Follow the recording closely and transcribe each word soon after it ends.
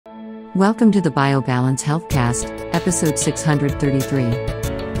Welcome to the BioBalance Healthcast, episode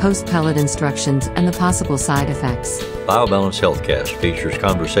 633. Post-pellet instructions and the possible side effects. BioBalance Healthcast features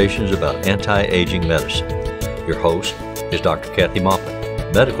conversations about anti-aging medicine. Your host is Dr. Kathy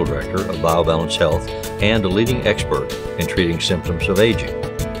Maupin, Medical Director of BioBalance Health and a leading expert in treating symptoms of aging.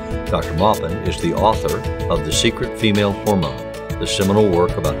 Dr. Maupin is the author of The Secret Female Hormone, the seminal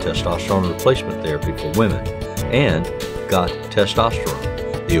work about testosterone replacement therapy for women, and Got Testosterone,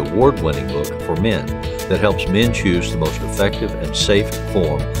 the award-winning book for men that helps men choose the most effective and safe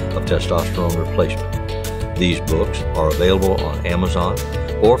form of testosterone replacement. These books are available on Amazon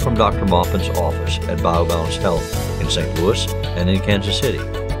or from Dr. Maupin's office at BioBalance Health in St. Louis and in Kansas City.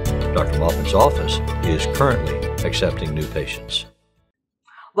 Dr. Maupin's office is currently accepting new patients.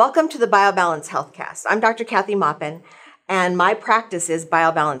 Welcome to the BioBalance Healthcast. I'm Dr. Kathy Maupin, and my practice is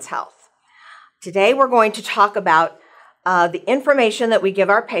BioBalance Health. Today we're going to talk about the information that we give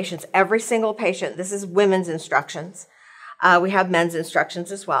our patients, every single patient. This is women's instructions. We have men's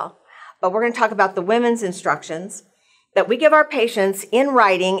instructions as well. But we're going to talk about the women's instructions that we give our patients in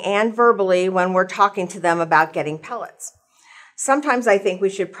writing and verbally when we're talking to them about getting pellets. Sometimes I think we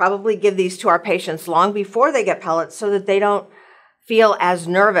should probably give these to our patients long before they get pellets so that they don't feel as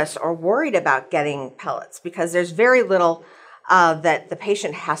nervous or worried about getting pellets, because there's very little that the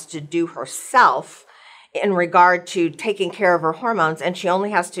patient has to do herself in regard to taking care of her hormones, and she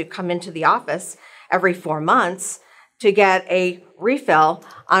only has to come into the office every 4 months to get a refill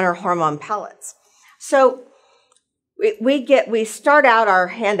on her hormone pellets. So we start out our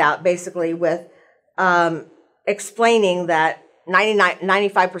handout basically with explaining that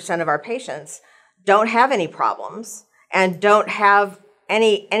 95% of our patients don't have any problems and don't have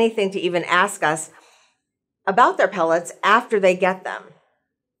anything to even ask us about their pellets after they get them.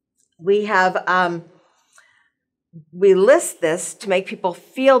 We list this to make people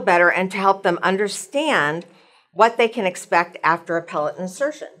feel better and to help them understand what they can expect after a pellet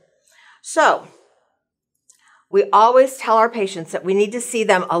insertion. So we always tell our patients that we need to see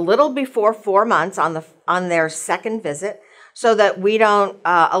them a little before 4 months on their second visit, so that we don't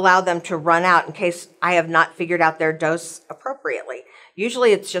allow them to run out in case I have not figured out their dose appropriately.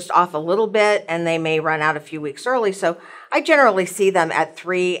 Usually it's just off a little bit and they may run out a few weeks early. So I generally see them at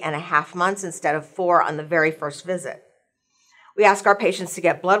 3.5 months instead of 4 on the very first visit. We ask our patients to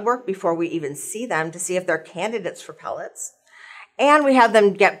get blood work before we even see them to see if they're candidates for pellets. And we have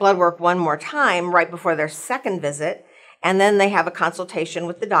them get blood work one more time right before their second visit. And then they have a consultation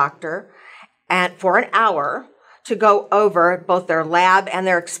with the doctor for an hour to go over both their lab and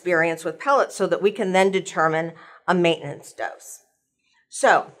their experience with pellets so that we can then determine a maintenance dose.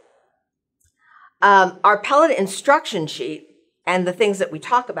 So our pellet instruction sheet and the things that we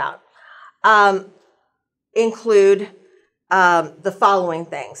talk about include the following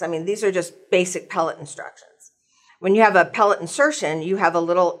things. I mean, these are just basic pellet instructions. When you have a pellet insertion, you have a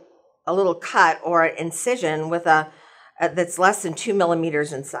little cut or an incision with that's less than 2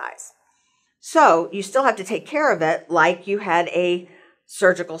 millimeters in size. So you still have to take care of it like you had a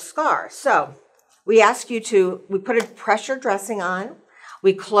surgical scar. So we put a pressure dressing on.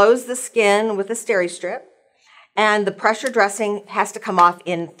 We close the skin with a steri-strip, and the pressure dressing has to come off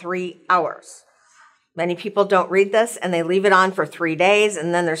in 3 hours. Many people don't read this, and they leave it on for 3 days,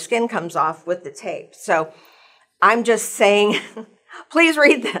 and then their skin comes off with the tape. So I'm just saying, please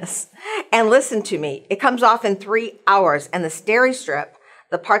read this and listen to me. It comes off in 3 hours, and the steri-strip,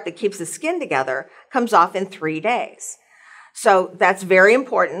 the part that keeps the skin together, comes off in 3 days. So that's very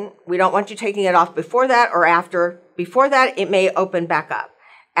important. We don't want you taking it off before that or after. Before that, it may open back up.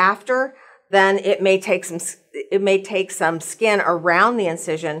 After, then it may take some skin around the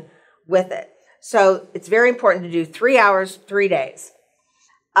incision with it. So it's very important to do 3 hours, 3 days.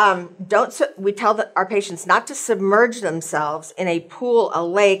 We tell our patients not to submerge themselves in a pool, a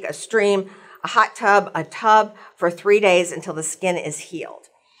lake, a stream, a hot tub, a tub for 3 days until the skin is healed.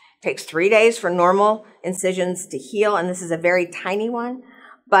 It takes 3 days for normal incisions to heal, and this is a very tiny one,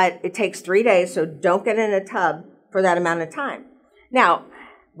 but it takes 3 days, so don't get in a tub for that amount of time. Now,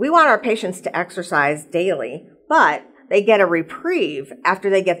 we want our patients to exercise daily, but they get a reprieve after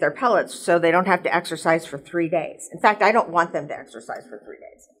they get their pellets, so they don't have to exercise for 3 days. In fact, I don't want them to exercise for 3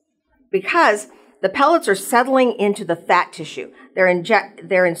 days because the pellets are settling into the fat tissue.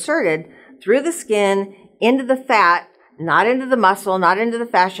 They're inserted through the skin into the fat, not into the muscle, not into the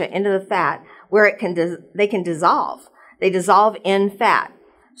fascia, into the fat, where they can dissolve. They dissolve in fat.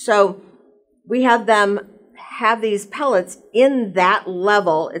 So we have them have these pellets in that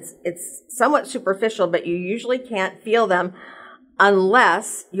level. It's somewhat superficial, but you usually can't feel them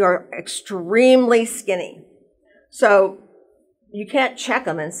unless you're extremely skinny. So you can't check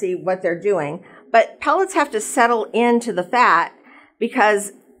them and see what they're doing. But pellets have to settle into the fat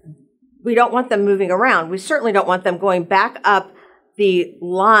because we don't want them moving around. We certainly don't want them going back up the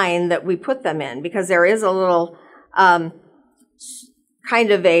line that we put them in, because there is a little kind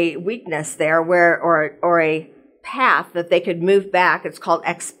of a weakness there or a path that they could move back. It's called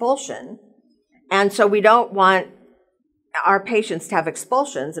expulsion. And so we don't want our patients to have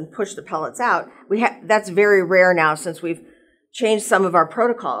expulsions and push the pellets out. That's very rare now since we've changed some of our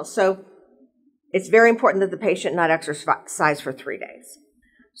protocols. So it's very important that the patient not exercise for 3 days.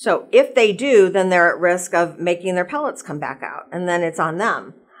 So if they do, then they're at risk of making their pellets come back out, and then it's on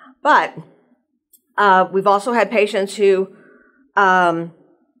them. But we've also had patients who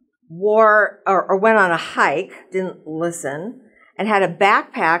wore or went on a hike, didn't listen, and had a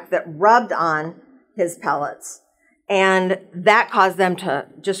backpack that rubbed on his pellets. And that caused them to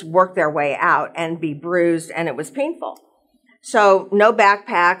just work their way out and be bruised, and it was painful. So no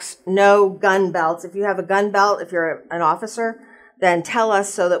backpacks, no gun belts. If you have a gun belt, if you're an officer, then tell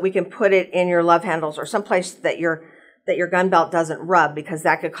us so that we can put it in your love handles or someplace that your gun belt doesn't rub, because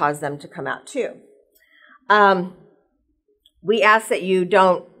that could cause them to come out too. We ask that you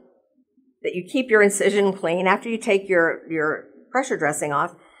keep your incision clean after you take your pressure dressing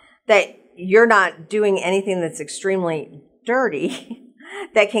off, that you're not doing anything that's extremely dirty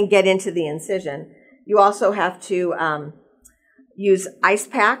that can get into the incision. You also have to use ice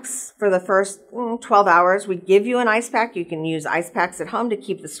packs for the first 12 hours. We give you an ice pack. You can use ice packs at home to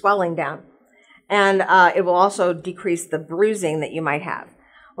keep the swelling down. And it will also decrease the bruising that you might have.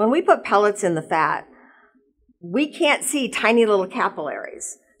 When we put pellets in the fat, we can't see tiny little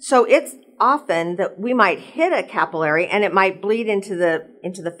capillaries. So it's often that we might hit a capillary and it might bleed into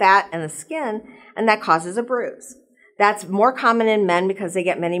the fat and the skin, and that causes a bruise. That's more common in men because they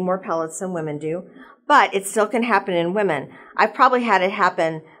get many more pellets than women do, but it still can happen in women. I've probably had it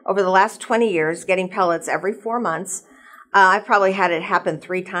happen over the last 20 years, getting pellets every 4 months. I've probably had it happen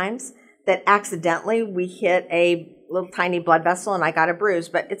 3 times that accidentally we hit a little tiny blood vessel and I got a bruise,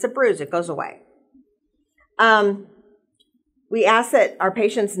 but it's a bruise, it goes away. We ask that our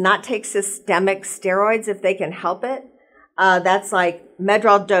patients not take systemic steroids if they can help it. That's like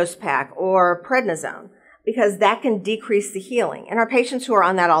Medrol dose pack or prednisone, because that can decrease the healing. And our patients who are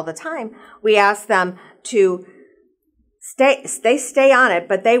on that all the time, we ask them to stay on it,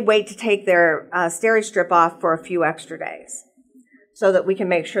 but they wait to take their steroid strip off for a few extra days so that we can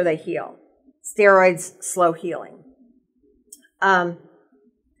make sure they heal. Steroids slow healing.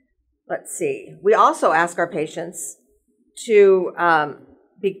 Let's see. We also ask our patients to,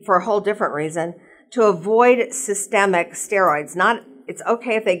 for a whole different reason, to avoid systemic steroids. It's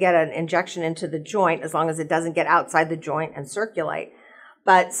okay if they get an injection into the joint as long as it doesn't get outside the joint and circulate.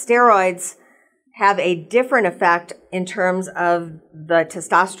 But steroids have a different effect in terms of the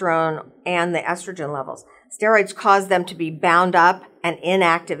testosterone and the estrogen levels. Steroids cause them to be bound up and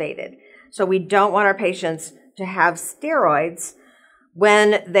inactivated. So we don't want our patients to have steroids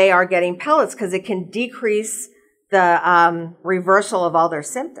when they are getting pellets, because it can decrease the reversal of all their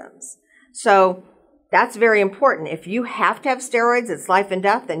symptoms. So that's very important. If you have to have steroids, it's life and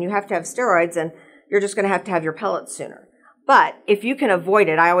death, then you have to have steroids, and you're just going to have your pellets sooner. But if you can avoid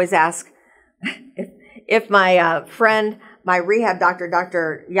it, I always ask, if my friend, my rehab doctor,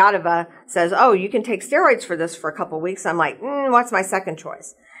 Dr. Yadava, says, oh, you can take steroids for this for a couple of weeks, I'm like, what's my second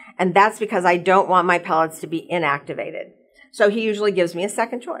choice? And that's because I don't want my pellets to be inactivated. So he usually gives me a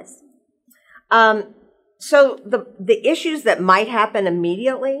second choice. So the issues that might happen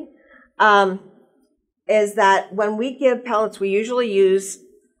immediately is that when we give pellets, we usually use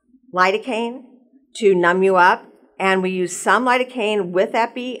lidocaine to numb you up, and we use some lidocaine with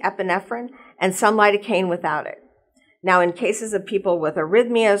epinephrine, and some lidocaine without it. Now, in cases of people with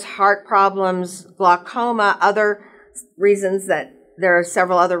arrhythmias, heart problems, glaucoma, other reasons that there are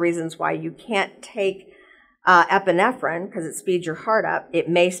several other reasons why you can't take epinephrine, because it speeds your heart up. It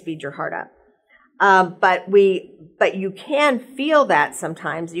may speed your heart up. But you can feel that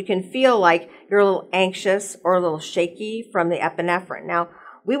sometimes. You can feel like you're a little anxious or a little shaky from the epinephrine. Now,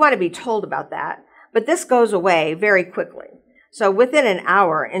 we want to be told about that, but this goes away very quickly. So within an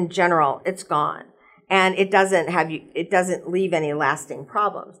hour, in general, it's gone, and it doesn't leave any lasting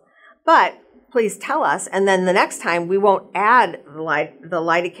problems. But please tell us, and then the next time we won't add the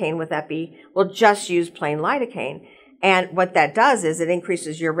lidocaine with epi. We'll just use plain lidocaine. And what that does is it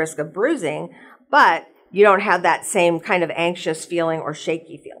increases your risk of bruising, but you don't have that same kind of anxious feeling or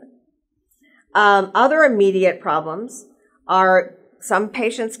shaky feeling. Other immediate problems are some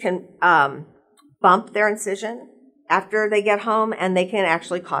patients can bump their incision after they get home, and they can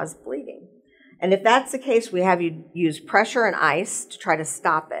actually cause bleeding. And if that's the case, we have you use pressure and ice to try to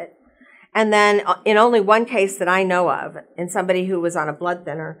stop it. And then in only one case that I know of, in somebody who was on a blood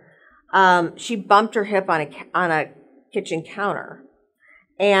thinner, she bumped her hip on a kitchen counter.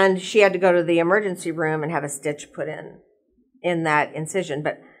 And she had to go to the emergency room and have a stitch put in that incision.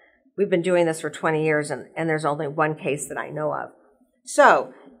 But we've been doing this for 20 years, and there's only one case that I know of.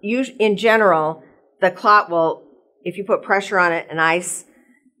 So in general, the clot will, if you put pressure on it and ice,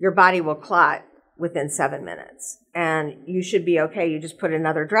 your body will clot within 7 minutes. And you should be okay. You just put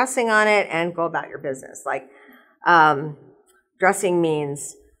another dressing on it and go about your business. Like dressing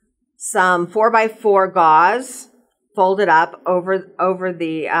means some 4x4 gauze folded up over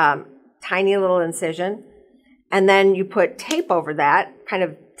the tiny little incision. And then you put tape over that kind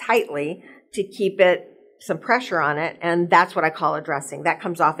of tightly to keep some pressure on it. And that's what I call a dressing. That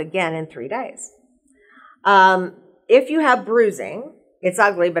comes off again in 3 days. If you have bruising, it's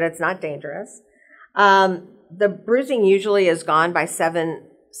ugly, but it's not dangerous. The bruising usually is gone by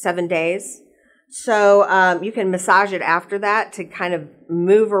seven days. So you can massage it after that to kind of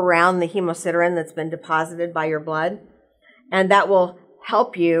move around the hemosiderin that's been deposited by your blood. And that will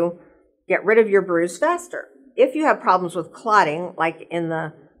help you get rid of your bruise faster. If you have problems with clotting, like in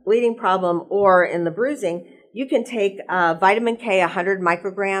the bleeding problem or in the bruising, you can take vitamin K, 100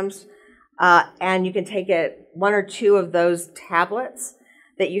 micrograms, and you can take it 1 or 2 of those tablets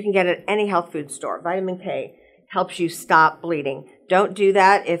that you can get at any health food store. Vitamin K helps you stop bleeding. Don't do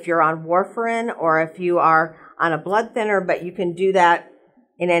that if you're on warfarin or if you are on a blood thinner, but you can do that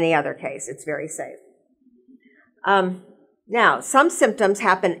in any other case. It's very safe. Now, some symptoms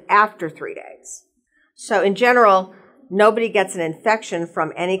happen after 3 days. So in general, nobody gets an infection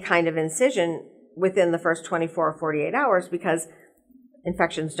from any kind of incision within the first 24 or 48 hours because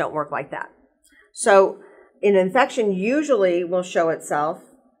infections don't work like that. So an infection usually will show itself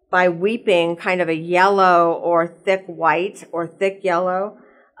by weeping kind of a yellow or thick white or thick yellow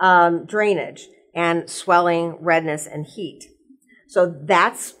drainage and swelling, redness, and heat. So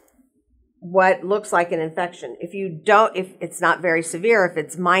that's what looks like an infection. If it's not very severe, if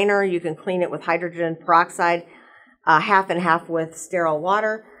it's minor, you can clean it with hydrogen peroxide, half and half with sterile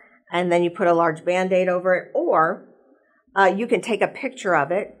water, and then you put a large Band-Aid over it, or you can take a picture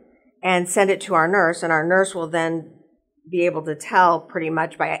of it and send it to our nurse, and our nurse will then be able to tell pretty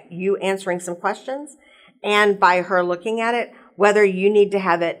much by you answering some questions and by her looking at it whether you need to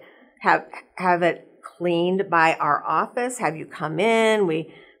have it cleaned by our office, have you come in,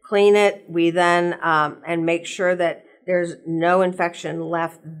 we clean it, we then and make sure that there's no infection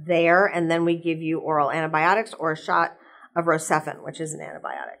left there, and then we give you oral antibiotics or a shot of Rocephin, which is an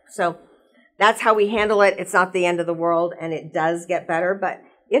antibiotic. So that's how we handle it. It's not the end of the world, and it does get better. But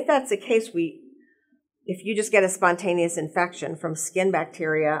if that's the case, if you just get a spontaneous infection from skin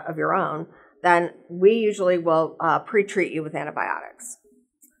bacteria of your own, then we usually will pre-treat you with antibiotics.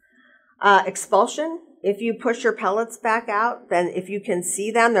 Expulsion, if you push your pellets back out, then if you can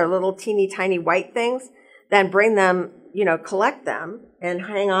see them, they're little teeny tiny white things, then bring them, collect them and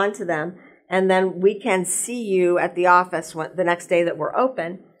hang on to them. And then we can see you at the office the next day that we're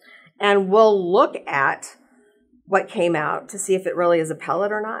open, and we'll look at what came out to see if it really is a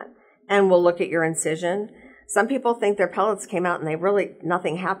pellet or not. And we'll look at your incision. Some people think their pellets came out and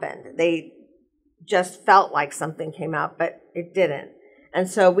nothing happened. They just felt like something came out, but it didn't. And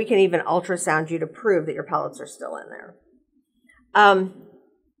so we can even ultrasound you to prove that your pellets are still in there.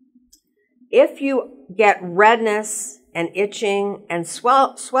 If you get redness and itching and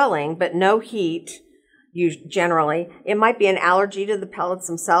swelling, but no heat, generally, it might be an allergy to the pellets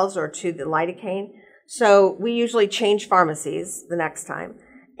themselves or to the lidocaine. So we usually change pharmacies the next time.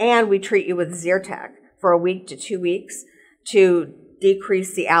 And we treat you with Zyrtec for a week to 2 weeks to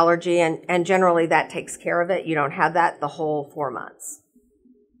decrease the allergy. And generally that takes care of it. You don't have that the whole 4 months.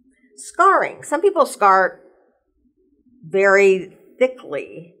 Scarring. Some people scar very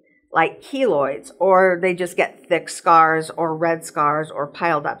thickly, like keloids, or they just get thick scars or red scars or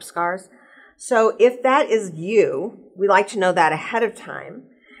piled up scars. So if that is you, we like to know that ahead of time.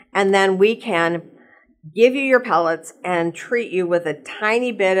 And then we can give you your pellets and treat you with a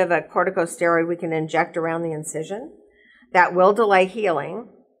tiny bit of a corticosteroid we can inject around the incision. That will delay healing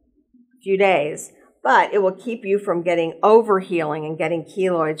a few days, but it will keep you from getting overhealing and getting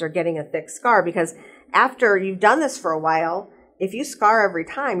keloids or getting a thick scar, because after you've done this for a while, if you scar every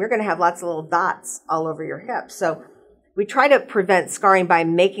time, you're going to have lots of little dots all over your hips. So we try to prevent scarring by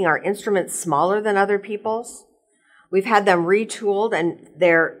making our instruments smaller than other people's. We've had them retooled and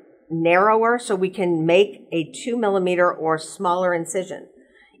they're narrower, so we can make a 2 millimeter or smaller incision.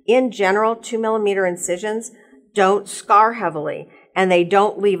 In general, 2 millimeter incisions don't scar heavily and they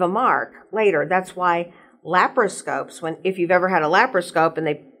don't leave a mark later. That's why laparoscopes, if you've ever had a laparoscope and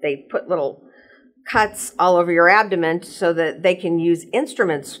they put little cuts all over your abdomen so that they can use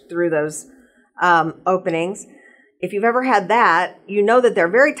instruments through those openings. If you've ever had that, you know that they're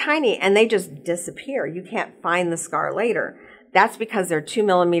very tiny and they just disappear. You can't find the scar later. That's because they're 2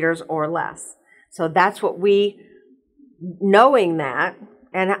 millimeters or less. So that's what knowing that,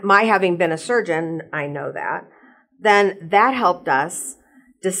 and my having been a surgeon, I know that, then that helped us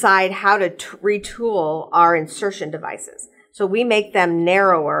decide how to retool our insertion devices. So we make them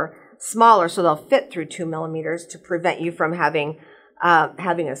narrower, smaller, so they'll fit through 2 millimeters to prevent you from having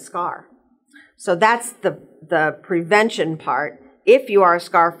a scar. So that's the prevention part. If you are a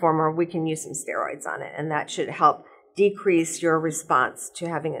scar former, we can use some steroids on it, and that should help decrease your response to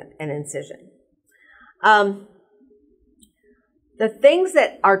having an incision. The things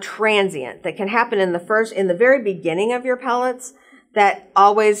that are transient, that can happen in the very beginning of your pellets, that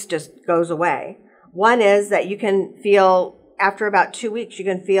always just goes away. One is that you can feel, after about 2 weeks, you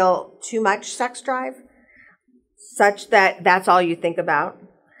can feel too much sex drive, such that that's all you think about.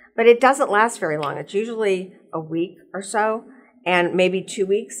 But it doesn't last very long. It's usually a week or so, and maybe 2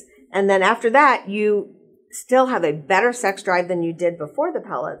 weeks. And then after that, you still have a better sex drive than you did before the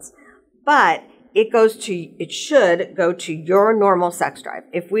pellets, but it should go to your normal sex drive.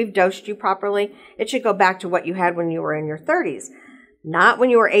 If we've dosed you properly, it should go back to what you had when you were in your 30s. Not when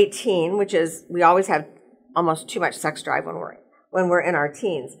you were 18, which is, we always have almost too much sex drive when we're in our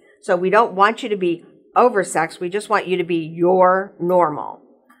teens. So we don't want you to be oversexed. We just want you to be your normal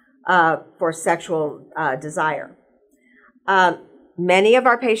for sexual desire. Many of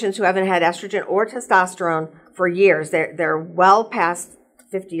our patients who haven't had estrogen or testosterone for years, they're well past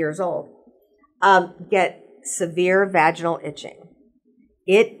 50 years old, get severe vaginal itching.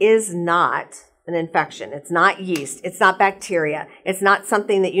 It is not an infection. It's not yeast. It's not bacteria. It's not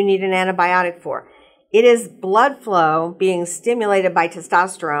something that you need an antibiotic for. It is blood flow being stimulated by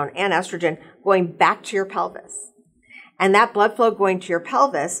testosterone and estrogen going back to your pelvis. And that blood flow going to your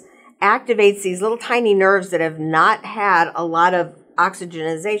pelvis activates these little tiny nerves that have not had a lot of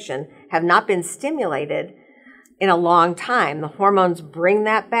oxygenization, have not been stimulated in a long time. The hormones bring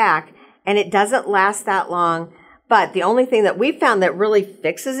that back, and it doesn't last that long. But the only thing that we found that really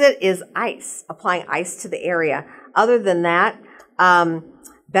fixes it is ice, applying ice to the area. Other than that,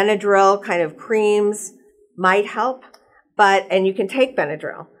 Benadryl kind of creams might help, and you can take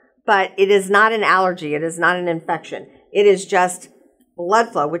Benadryl, but it is not an allergy. It is not an infection. It is just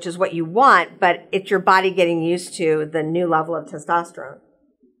blood flow, which is what you want, but it's your body getting used to the new level of testosterone.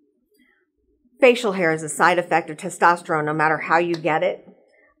 Facial hair is a side effect of testosterone, no matter how you get it.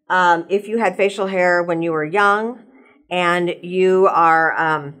 If you had facial hair when you were young and you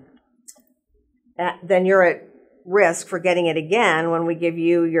are, then you're at risk for getting it again when we give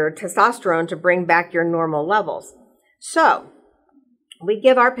you your testosterone to bring back your normal levels. So we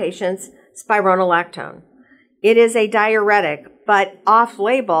give our patients spironolactone. It is a diuretic, but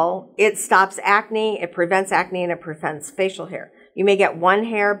off-label, it stops acne, it prevents acne, and it prevents facial hair. You may get one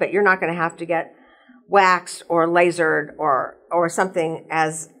hair, but you're not going to have to get waxed or lasered or something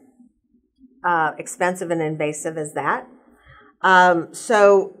as expensive and invasive as that.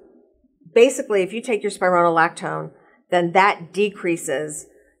 So basically, if you take your spironolactone, then that decreases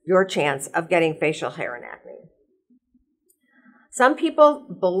your chance of getting facial hair and acne. Some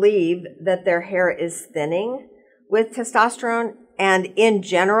people believe that their hair is thinning with testosterone, and in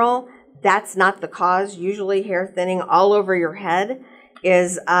general, that's not the cause. Usually hair thinning all over your head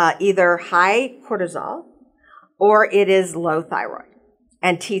is either high cortisol or it is low thyroid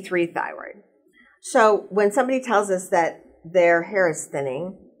and T3 thyroid. So when somebody tells us that their hair is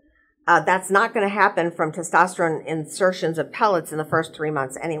thinning, that's not going to happen from testosterone insertions of pellets in the first 3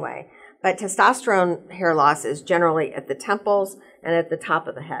 months anyway. But testosterone hair loss is generally at the temples and at the top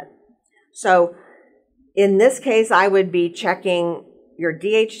of the head. So in this case, I would be checking your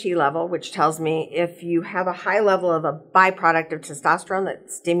DHT level, which tells me if you have a high level of a byproduct of testosterone that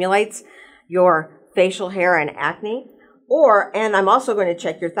stimulates your facial hair and acne. And I'm also going to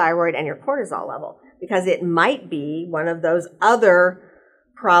check your thyroid and your cortisol level, because it might be one of those other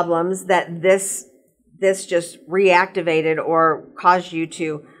problems that this just reactivated or caused you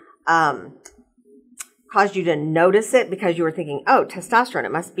to notice it because you were thinking, oh, testosterone,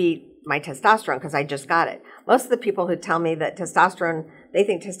 it must be my testosterone because I just got it. Most of the people who tell me that they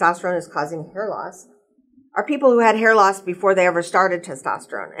think testosterone is causing hair loss are people who had hair loss before they ever started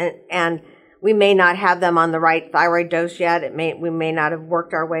testosterone. And we may not have them on the right thyroid dose yet. We may not have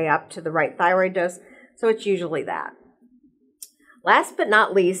worked our way up to the right thyroid dose. So it's usually that. Last but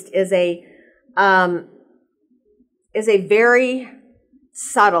not least is a very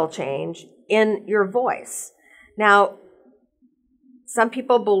subtle change in your voice. Now, some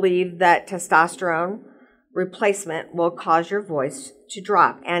people believe that testosterone replacement will cause your voice to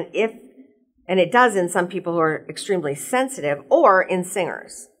drop. And it does in some people who are extremely sensitive or in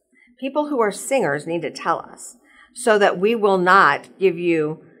singers. People who are singers need to tell us so that we will not give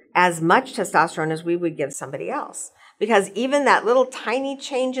you as much testosterone as we would give somebody else. Because even that little tiny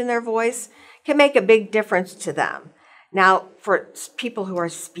change in their voice can make a big difference to them. Now, for people who are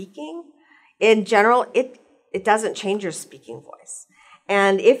speaking, in general, it doesn't change your speaking voice.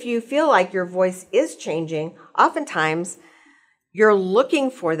 And if you feel like your voice is changing, oftentimes you're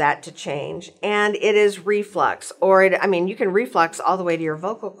looking for that to change, and it is reflux, or you can reflux all the way to your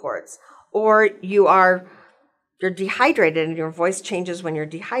vocal cords, or you're dehydrated and your voice changes when you're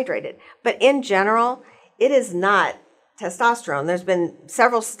dehydrated. But in general, it is not testosterone. There's been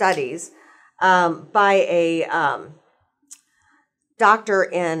several studies by a doctor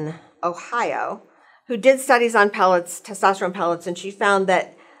in Ohio who did studies on pellets, testosterone pellets, and she found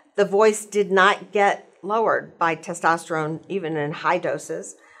that the voice did not get lowered by testosterone even in high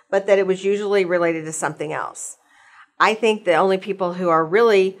doses, but that it was usually related to something else. I think the only people who are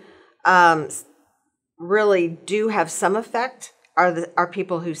really do have some effect are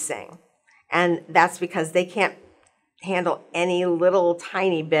people who sing. And that's because they can't handle any little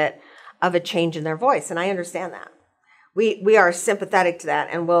tiny bit of a change in their voice. And I understand that. We are sympathetic to that,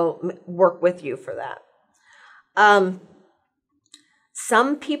 and we'll work with you for that.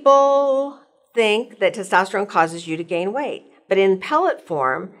 Some people think that testosterone causes you to gain weight, but in pellet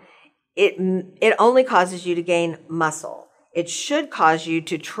form, it only causes you to gain muscle. It should cause you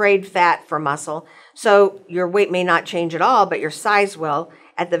to trade fat for muscle, so your weight may not change at all, but your size will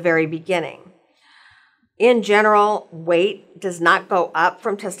at the very beginning. In general, weight does not go up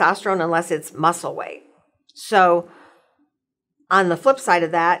from testosterone unless it's muscle weight. So on the flip side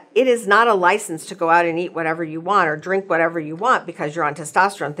of that, it is not a license to go out and eat whatever you want or drink whatever you want because you're on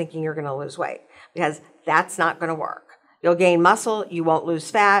testosterone thinking you're going to lose weight, because that's not going to work. You'll gain muscle, you won't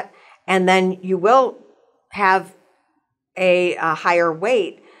lose fat, and then you will have a higher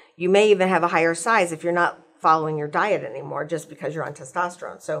weight. You may even have a higher size if you're not following your diet anymore just because you're on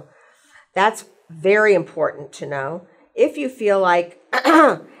testosterone. So that's very important to know. If you feel like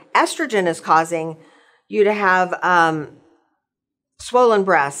estrogen is causing you to have swollen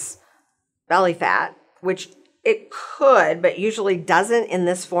breasts, belly fat, which it could, but usually doesn't in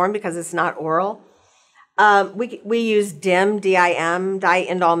this form because it's not oral. We use DIM, D-I-M,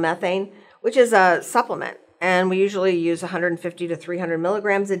 diindol methane, which is a supplement. And we usually use 150 to 300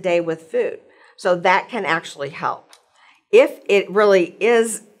 milligrams a day with food. So that can actually help. If it really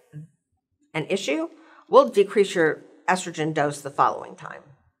is an issue, we'll decrease your estrogen dose the following time.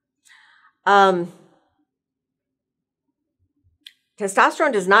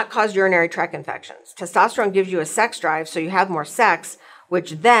 Testosterone does not cause urinary tract infections. Testosterone gives you a sex drive, so you have more sex,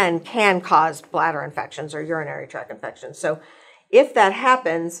 which then can cause bladder infections or urinary tract infections. So if that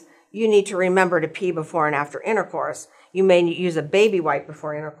happens, you need to remember to pee before and after intercourse. You may use a baby wipe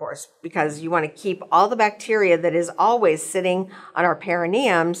before intercourse because you want to keep all the bacteria that is always sitting on our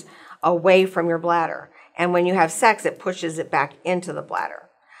perineums away from your bladder. And when you have sex, it pushes it back into the bladder.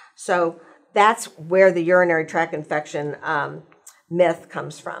 So that's where the urinary tract infection myth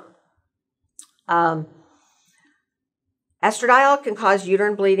comes from. Estradiol can cause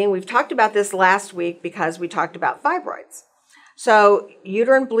uterine bleeding. We've talked about this last week because we talked about fibroids. So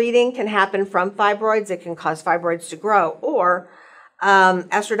uterine bleeding can happen from fibroids. It can cause fibroids to grow. Or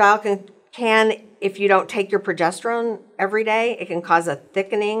estradiol can, if you don't take your progesterone every day, it can cause a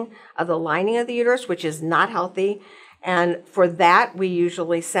thickening of the lining of the uterus, which is not healthy. And for that, we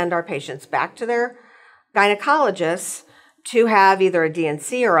usually send our patients back to their gynecologists to have either a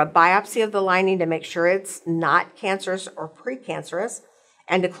DNC or a biopsy of the lining to make sure it's not cancerous or precancerous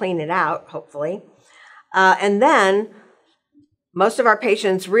and to clean it out, hopefully. And then most of our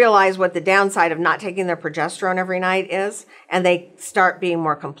patients realize what the downside of not taking their progesterone every night is, and they start being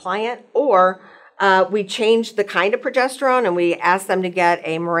more compliant. Or we change the kind of progesterone and we ask them to get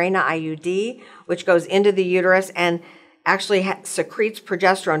a Mirena IUD, which goes into the uterus and actually secretes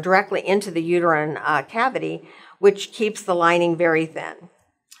progesterone directly into the uterine cavity, which keeps the lining very thin.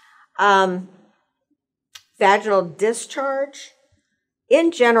 Vaginal discharge.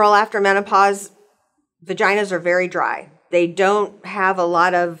 In general, after menopause, vaginas are very dry. They don't have a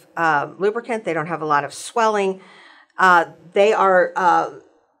lot of lubricant. They don't have a lot of swelling. They are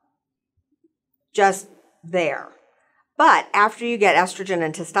just there. But after you get estrogen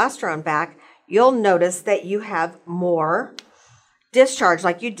and testosterone back, you'll notice that you have more discharge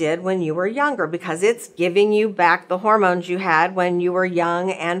like you did when you were younger, because it's giving you back the hormones you had when you were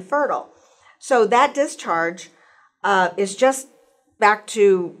young and fertile. So that discharge is just back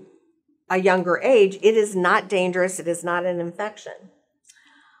to a younger age. It is not dangerous. It is not an infection.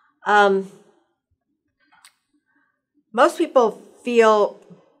 Most people feel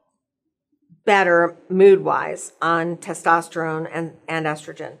better mood-wise on testosterone and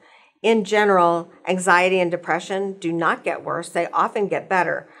estrogen. In general, anxiety and depression do not get worse. They often get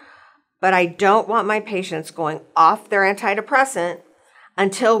better. But I don't want my patients going off their antidepressant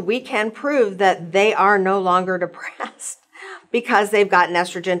until we can prove that they are no longer depressed because they've gotten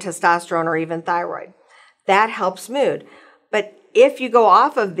estrogen, testosterone, or even thyroid. That helps mood. But if you go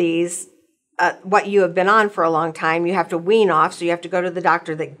off of these, what you have been on for a long time, you have to wean off. So you have to go to the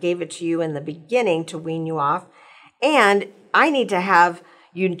doctor that gave it to you in the beginning to wean you off. And I need to have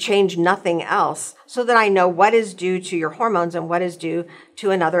you change nothing else so that I know what is due to your hormones and what is due to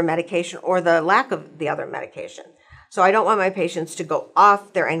another medication or the lack of the other medication. So I don't want my patients to go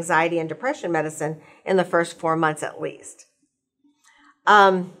off their anxiety and depression medicine in the first 4 months at least.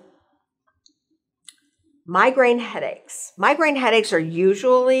 Migraine headaches. Migraine headaches are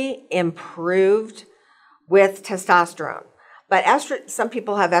usually improved with testosterone, but some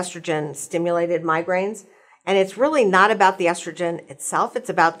people have estrogen-stimulated migraines, and it's really not about the estrogen itself. It's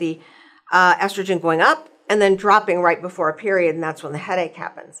about the estrogen going up and then dropping right before a period, and that's when the headache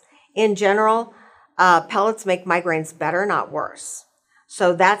happens. In general, pellets make migraines better, not worse.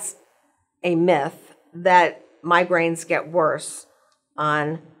 So that's a myth that migraines get worse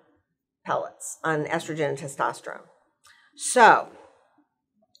on pellets, on estrogen and testosterone. So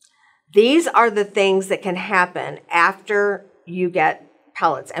these are the things that can happen after you get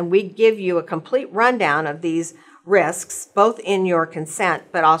pellets. And we give you a complete rundown of these risks, both in your consent,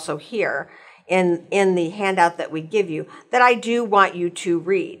 but also here in the handout that we give you, that I do want you to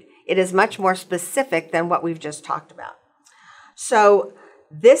read. It is much more specific than what we've just talked about. So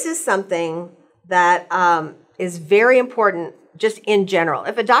this is something that is very important just in general.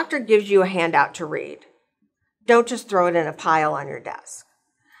 If a doctor gives you a handout to read, don't just throw it in a pile on your desk.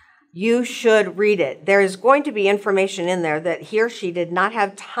 You should read it. There is going to be information in there that he or she did not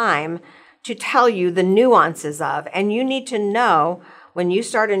have time to tell you the nuances of, and you need to know when you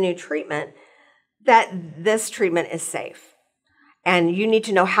start a new treatment that this treatment is safe, and you need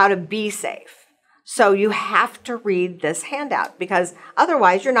to know how to be safe. So you have to read this handout, because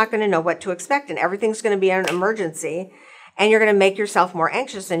otherwise you're not going to know what to expect, and everything's going to be an emergency, and you're going to make yourself more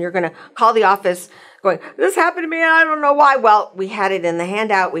anxious, and you're going to call the office going, this happened to me, and I don't know why. Well, we had it in the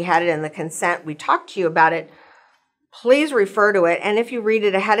handout. We had it in the consent. We talked to you about it. Please refer to it. And if you read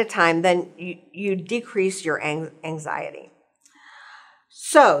it ahead of time, then you decrease your anxiety.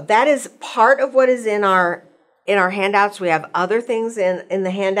 So that is part of what is in our handouts. We have other things in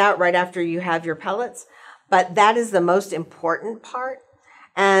the handout right after you have your pellets, but that is the most important part.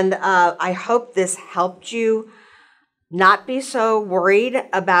 And I hope this helped you not be so worried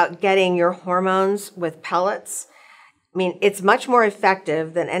about getting your hormones with pellets. I mean, it's much more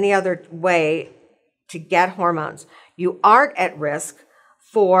effective than any other way to get hormones. You aren't at risk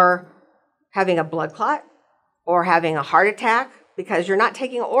for having a blood clot or having a heart attack because you're not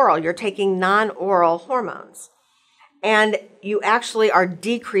taking oral, you're taking non-oral hormones. And you actually are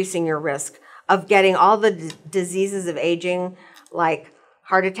decreasing your risk of getting all the diseases of aging like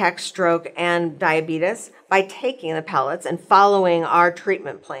heart attack, stroke, and diabetes by taking the pellets and following our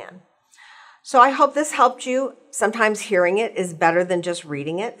treatment plan. So I hope this helped you. Sometimes hearing it is better than just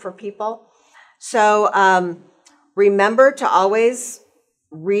reading it for people. So remember to always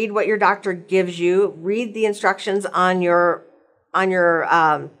read what your doctor gives you. Read the instructions on your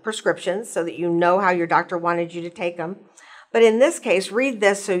prescriptions so that you know how your doctor wanted you to take them. But in this case, read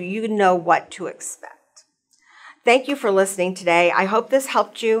this so you know what to expect. Thank you for listening today. I hope this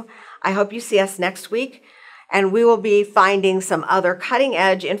helped you. I hope you see us next week, and we will be finding some other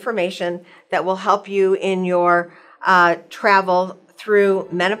cutting-edge information that will help you in your travel through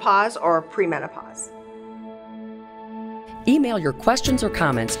menopause or premenopause. Email your questions or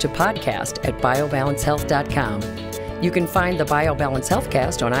comments to podcast@biobalancehealth.com. You can find the BioBalance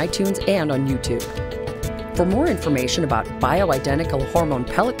Healthcast on iTunes and on YouTube. For more information about bioidentical hormone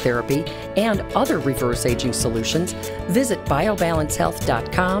pellet therapy and other reverse aging solutions, visit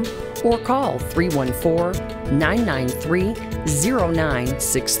biobalancehealth.com or call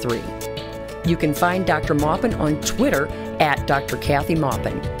 314-993-0963. You can find Dr. Maupin on Twitter @Dr. Kathy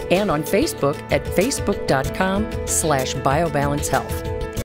Maupin and on Facebook at facebook.com/BioBalance Health.